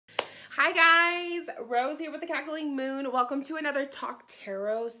Hi guys, Rose here with the Cackling Moon. Welcome to another Talk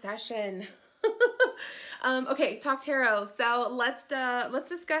Tarot session. Okay, Talk Tarot. So let's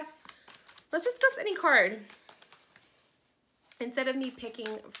discuss any card. Instead of me picking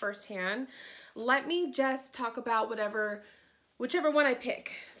firsthand, let me just talk about whichever one I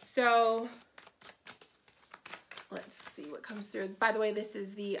pick. So let's see what comes through. By the way, this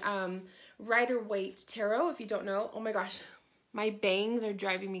is the Waite Tarot. If you don't know, oh my gosh, my bangs are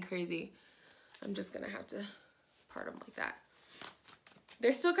driving me crazy. I'm just gonna have to part them like that.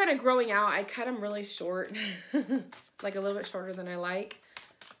 They're still kind of growing out. I cut them really short, like a little bit shorter than I like.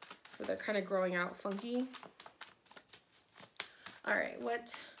 So they're kind of growing out funky. All right,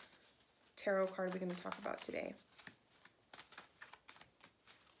 what tarot card are we gonna talk about today?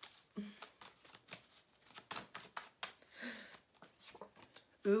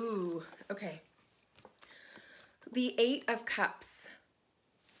 Ooh, okay. The Eight of Cups.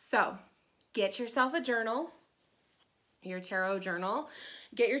 So get yourself a journal, your tarot journal.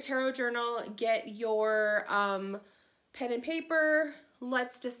 Get your tarot journal, get your pen and paper.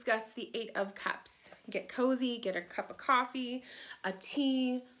 Let's discuss the Eight of Cups. Get cozy, get a cup of coffee, a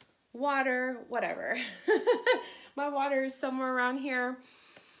tea, water, whatever. My water is somewhere around here.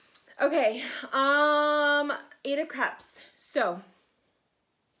 Okay, Eight of Cups. So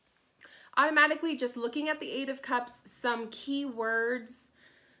automatically just looking at the Eight of Cups, some keywords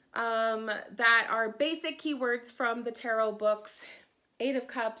that are basic keywords from the tarot books. Eight of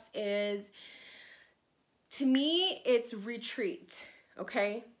Cups is, to me, it's retreat,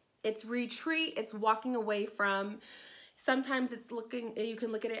 okay? It's retreat, it's walking away from, sometimes it's you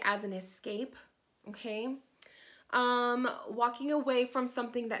can look at it as an escape, okay? Walking away from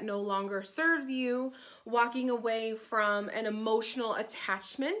something that no longer serves you, walking away from an emotional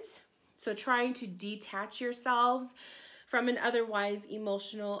attachment. So trying to detach yourselves from an otherwise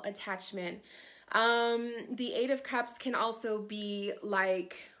emotional attachment. The Eight of Cups can also be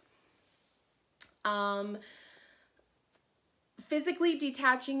like physically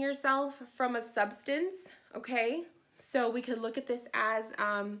detaching yourself from a substance, okay? So we could look at this as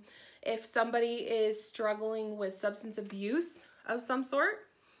if somebody is struggling with substance abuse of some sort,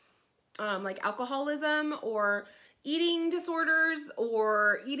 like alcoholism or eating disorders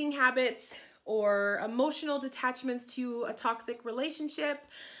or eating habits or emotional detachments to a toxic relationship.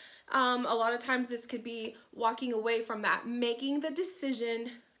 A lot of times this could be walking away from that, making the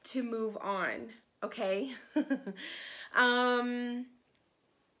decision to move on, okay?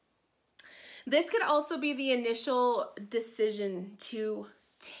 This could also be the initial decision to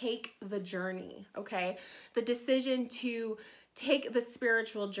take the journey, okay? The decision to take the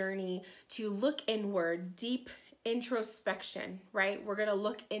spiritual journey, to look inward, deep introspection, right? We're going to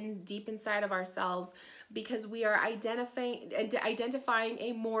look deep inside of ourselves because we are identifying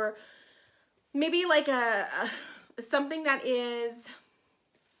a more, maybe like something that is,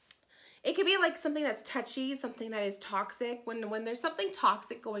 it could be like something that's touchy, something that is toxic. When there's something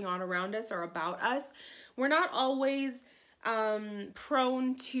toxic going on around us or about us, we're not always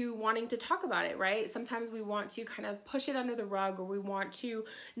prone to wanting to talk about it, right? Sometimes we want to kind of push it under the rug, or we want to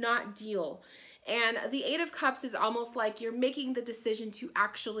not deal. And the Eight of Cups is almost like you're making the decision to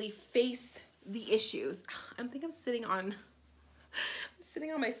actually face the issues. I think I'm sitting on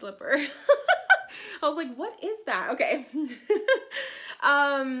my slipper. I was like, what is that? Okay.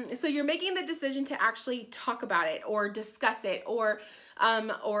 So you're making the decision to actually talk about it or discuss it or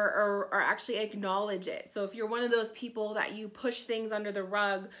actually acknowledge it. So if you're one of those people that you push things under the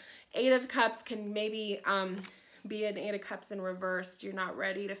rug, Eight of Cups can maybe be an Eight of Cups in reverse. You're not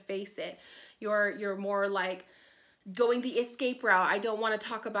ready to face it. You're more like going the escape route. I don't want to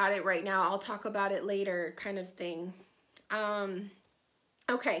talk about it right now. I'll talk about it later kind of thing.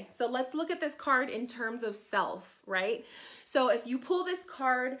 Okay, so let's look at this card in terms of self, right? So if you pull this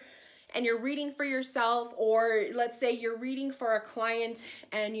card and you're reading for yourself, or let's say you're reading for a client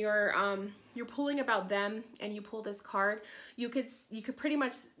and you're pulling about them and you pull this card, you could pretty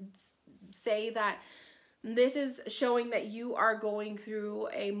much say that this is showing that you are going through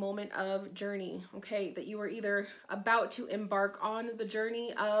a moment of journey, okay? That you are either about to embark on the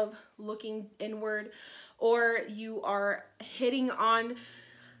journey of looking inward, or you are hitting on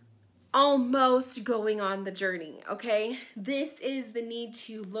almost going on the journey, okay? This is the need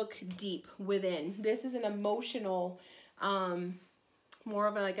to look deep within. This is an emotional, more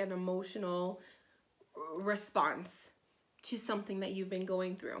of like an emotional response to something that you've been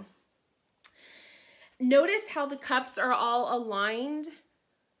going through. Notice how the cups are all aligned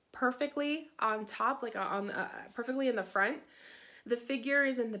perfectly on top, like perfectly in the front. The figure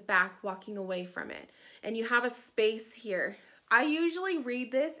is in the back walking away from it. And you have a space here I usually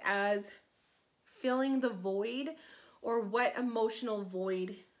read this as filling the void, or what emotional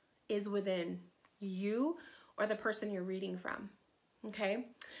void is within you or the person you're reading from. Okay.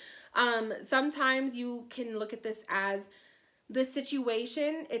 Sometimes you can look at this as the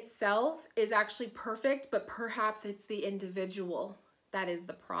situation itself is actually perfect, but perhaps it's the individual that is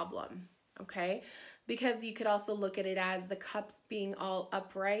the problem. Okay. Because you could also look at it as the cups being all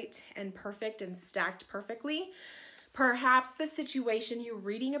upright and perfect and stacked perfectly. Perhaps the situation you're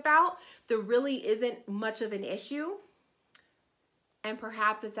reading about, there really isn't much of an issue. And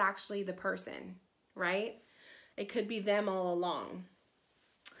perhaps it's actually the person, right? It could be them all along.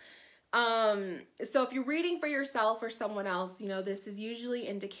 So if you're reading for yourself or someone else, you know, this is usually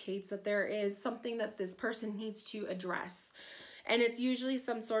indicates that there is something that this person needs to address. And it's usually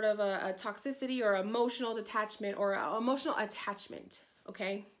some sort of a toxicity or emotional detachment or emotional attachment,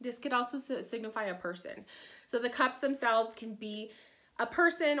 okay? This could also signify a person. So the cups themselves can be a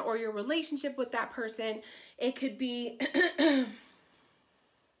person or your relationship with that person. It could be,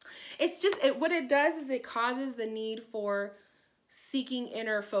 it's just, what it does is it causes the need for seeking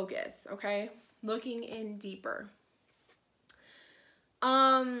inner focus, okay? Looking in deeper.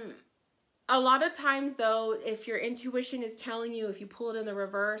 A lot of times though, if your intuition is telling you, if you pull it in the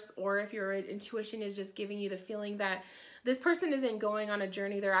reverse, or if your intuition is just giving you the feeling that this person isn't going on a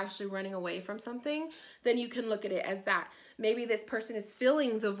journey, they're actually running away from something, then you can look at it as that. Maybe this person is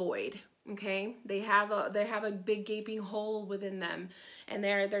filling the void, okay? They have a big gaping hole within them, and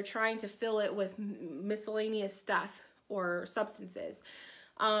they're trying to fill it with miscellaneous stuff or substances.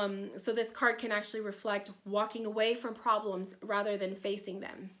 So this card can actually reflect walking away from problems rather than facing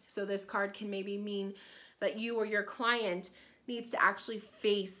them. So this card can maybe mean that you or your client needs to actually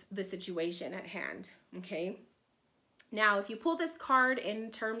face the situation at hand, okay? Now, if you pull this card in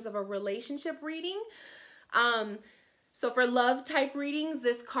terms of a relationship reading, so for love type readings,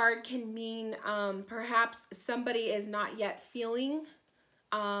 this card can mean perhaps somebody is not yet feeling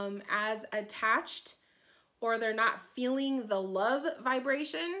as attached, or they're not feeling the love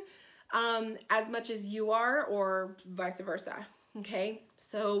vibration as much as you are, or vice versa, okay?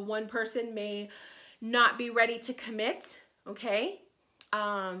 So one person may not be ready to commit, okay?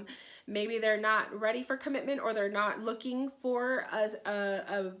 Maybe they're not ready for commitment, or they're not looking for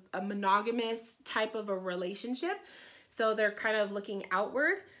a monogamous type of a relationship. So they're kind of looking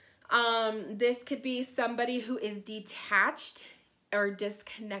outward. This could be somebody who is detached or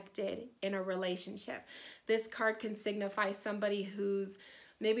disconnected in a relationship. This card can signify somebody who's,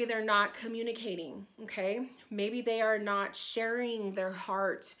 maybe they're not communicating, okay? Maybe they are not sharing their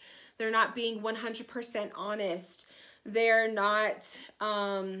heart. They're not being 100% honest. They're not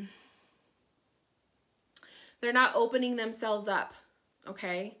opening themselves up,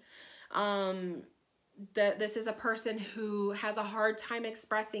 okay? This is a person who has a hard time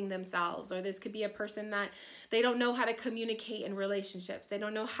expressing themselves, or this could be a person that they don't know how to communicate in relationships. They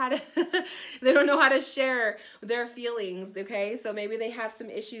don't know how to they don't know how to share their feelings, okay? So maybe they have some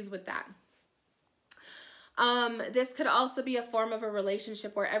issues with that. This could also be a form of a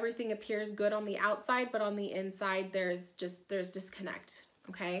relationship where everything appears good on the outside, but on the inside there's disconnect.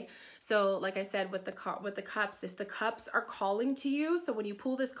 Okay, so like I said, with the cups, if the cups are calling to you, so when you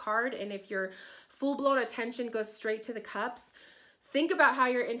pull this card and if your full-blown attention goes straight to the cups, think about how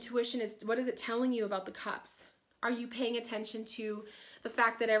your intuition is, what is it telling you about the cups? Are you paying attention to the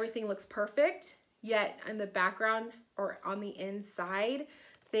fact that everything looks perfect, yet in the background or on the inside,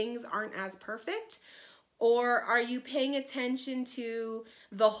 things aren't as perfect? Or are you paying attention to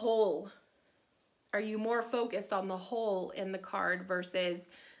the whole? Are you more focused on the whole in the card versus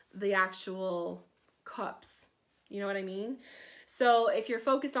the actual cups? You know what I mean? So if you're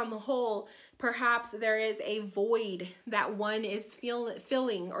focused on the whole, perhaps there is a void that one is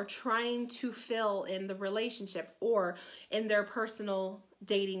filling or trying to fill in the relationship or in their personal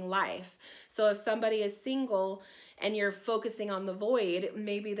dating life. So if somebody is single and you're focusing on the void,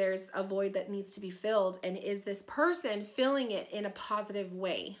 maybe there's a void that needs to be filled, and is this person filling it in a positive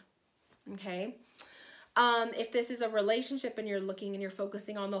way? Okay. If this is a relationship and you're looking and you're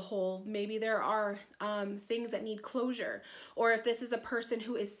focusing on the whole, maybe there are things that need closure. Or if this is a person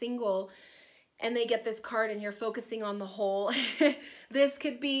who is single and they get this card and you're focusing on the whole, this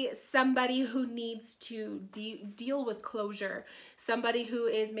could be somebody who needs to deal with closure. Somebody who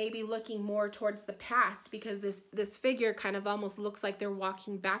is maybe looking more towards the past, because this figure kind of almost looks like they're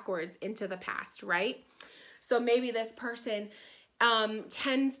walking backwards into the past, right? So maybe this person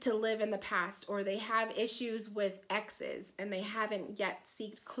tends to live in the past, or they have issues with exes and they haven't yet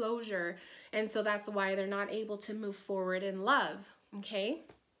sought closure, and so that's why they're not able to move forward in love, okay?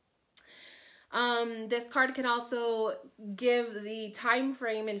 This card can also give the time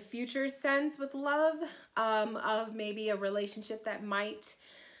frame and future sense with love, of maybe a relationship that might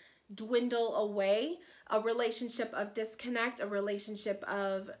dwindle away, a relationship of disconnect, a relationship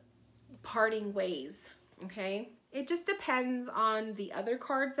of parting ways, okay? It just depends on the other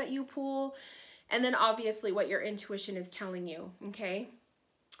cards that you pull, and then obviously what your intuition is telling you, okay?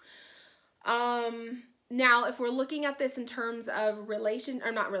 Now, if we're looking at this in terms of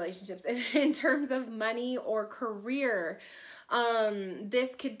not relationships, in terms of money or career,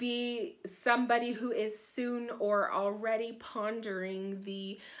 this could be somebody who is soon or already pondering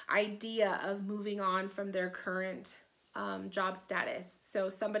the idea of moving on from their current job status. So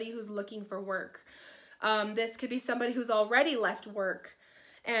somebody who's looking for work. This could be somebody who's already left work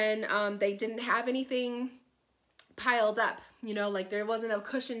and they didn't have anything piled up, you know, like there wasn't a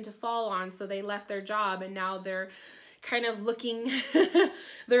cushion to fall on, so they left their job and now they're kind of looking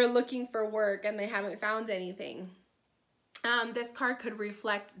they're looking for work and they haven't found anything. This card could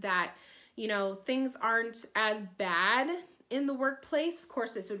reflect that, you know, things aren't as bad in the workplace. Of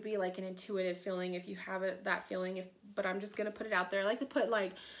course, this would be like an intuitive feeling if you have that feeling, but I'm just gonna put it out there. I like to put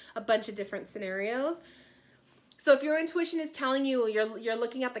like a bunch of different scenarios. So if your intuition is telling you, you're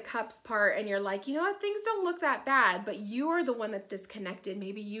looking at the cups part and you're like, you know what, things don't look that bad, but you're the one that's disconnected.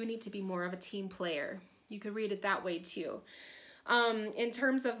 Maybe you need to be more of a team player. You could read it that way too. In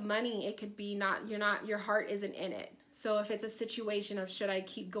terms of money, it could be your heart isn't in it. So if it's a situation of should I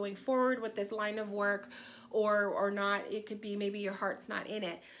keep going forward with this line of work or not, it could be maybe your heart's not in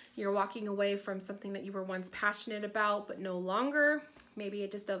it. You're walking away from something that you were once passionate about, but no longer. Maybe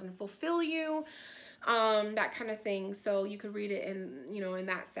it just doesn't fulfill you. That kind of thing. So you could read it in, you know, in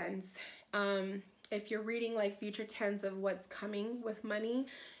that sense. If you're reading like future tense of what's coming with money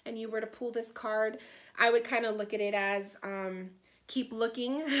and you were to pull this card, I would kind of look at it as, keep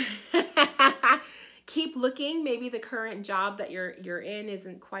looking, keep looking. Maybe the current job that you're in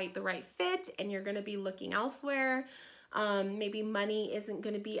isn't quite the right fit and you're going to be looking elsewhere. Maybe money isn't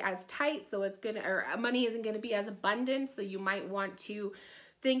going to be as tight. So money isn't going to be as abundant. So you might want to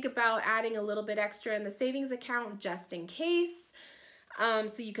think about adding a little bit extra in the savings account just in case.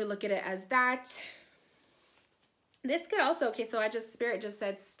 So you could look at it as that. This could also, okay, so Spirit just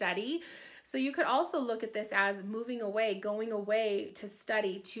said study. So you could also look at this as moving away, going away to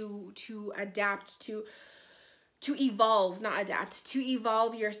study, to adapt, to evolve, not adapt, to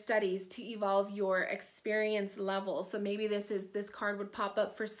evolve your studies, to evolve your experience level. So maybe this card would pop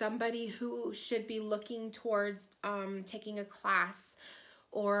up for somebody who should be looking towards taking a class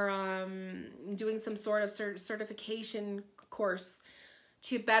or doing some sort of certification course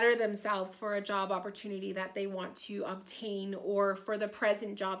to better themselves for a job opportunity that they want to obtain or for the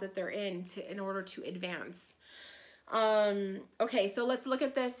present job that they're in order to advance. Okay, so let's look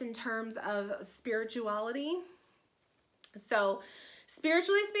at this in terms of spirituality. So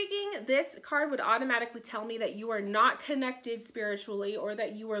spiritually speaking, this card would automatically tell me that you are not connected spiritually or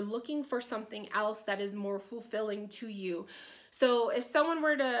that you are looking for something else that is more fulfilling to you. So if someone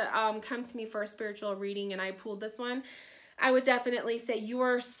were to come to me for a spiritual reading and I pulled this one, I would definitely say you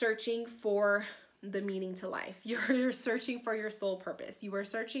are searching for the meaning to life. You're searching for your soul purpose. You are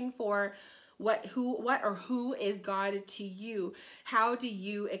searching for who is God to you? How do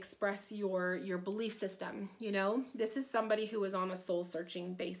you express your belief system? You know, this is somebody who is on a soul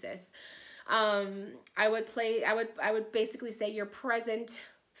searching basis. I would basically say your present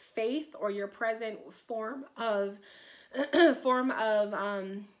faith or your present form of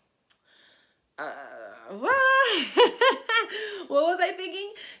what was I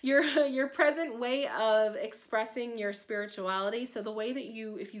thinking? Your present way of expressing your spirituality. So the way that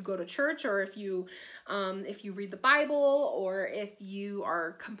if you go to church or if you read the Bible or if you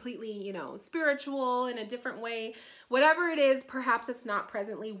are completely, you know, spiritual in a different way, whatever it is, perhaps it's not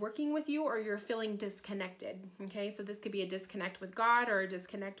presently working with you or you're feeling disconnected. Okay. So this could be a disconnect with God or a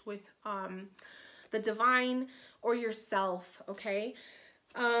disconnect with, the divine or yourself. Okay.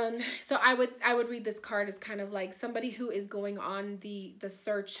 So I would read this card as kind of like somebody who is going on the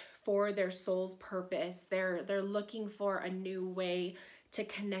search for their soul's purpose. They're looking for a new way to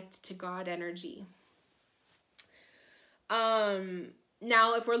connect to God energy.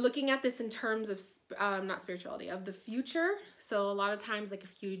 Now, if we're looking at this in terms of, not spirituality, of the future. So a lot of times, like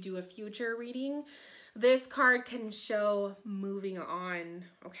if you do a future reading, this card can show moving on.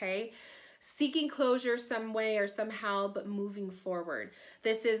 Okay. Seeking closure some way or somehow, but moving forward.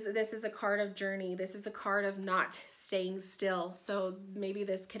 This is a card of journey. This is a card of not staying still. So maybe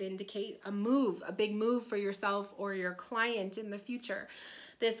this could indicate a big move for yourself or your client in the future.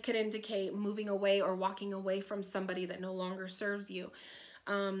 This could indicate moving away or walking away from somebody that no longer serves you.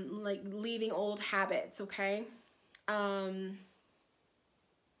 like leaving old habits, okay?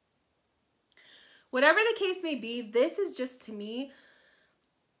 Whatever the case may be, this is just, to me,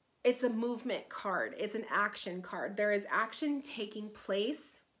 it's a movement card. It's an action card. There is action taking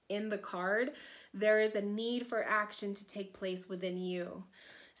place in the card. There is a need for action to take place within you.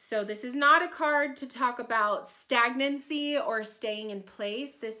 So this is not a card to talk about stagnancy or staying in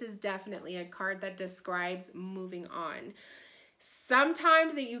place. This is definitely a card that describes moving on.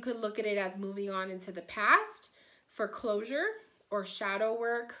 Sometimes you could look at it as moving on into the past for closure or shadow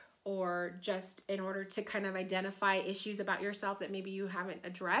work, or just in order to kind of identify issues about yourself that maybe you haven't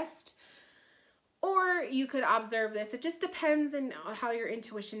addressed. Or you could observe this. It just depends on how your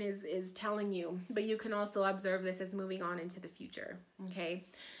intuition is telling you. But you can also observe this as moving on into the future, okay?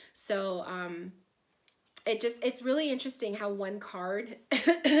 So it's really interesting how one card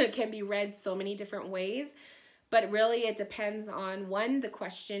can be read so many different ways. But really it depends on, 1, the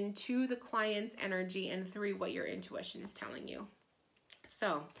question, 2, the client's energy, and 3, what your intuition is telling you.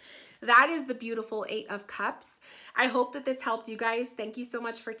 So that is the beautiful 8 of Cups. I hope that this helped you guys. Thank you so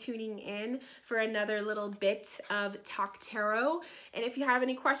much for tuning in for another little bit of Talk Tarot. And if you have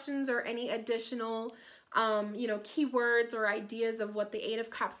any questions or any additional keywords or ideas of what the 8 of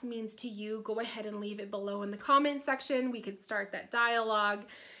Cups means to you, go ahead and leave it below in the comment section. We could start that dialogue.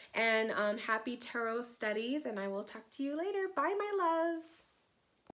 And happy tarot studies, and I will talk to you later. Bye, my loves.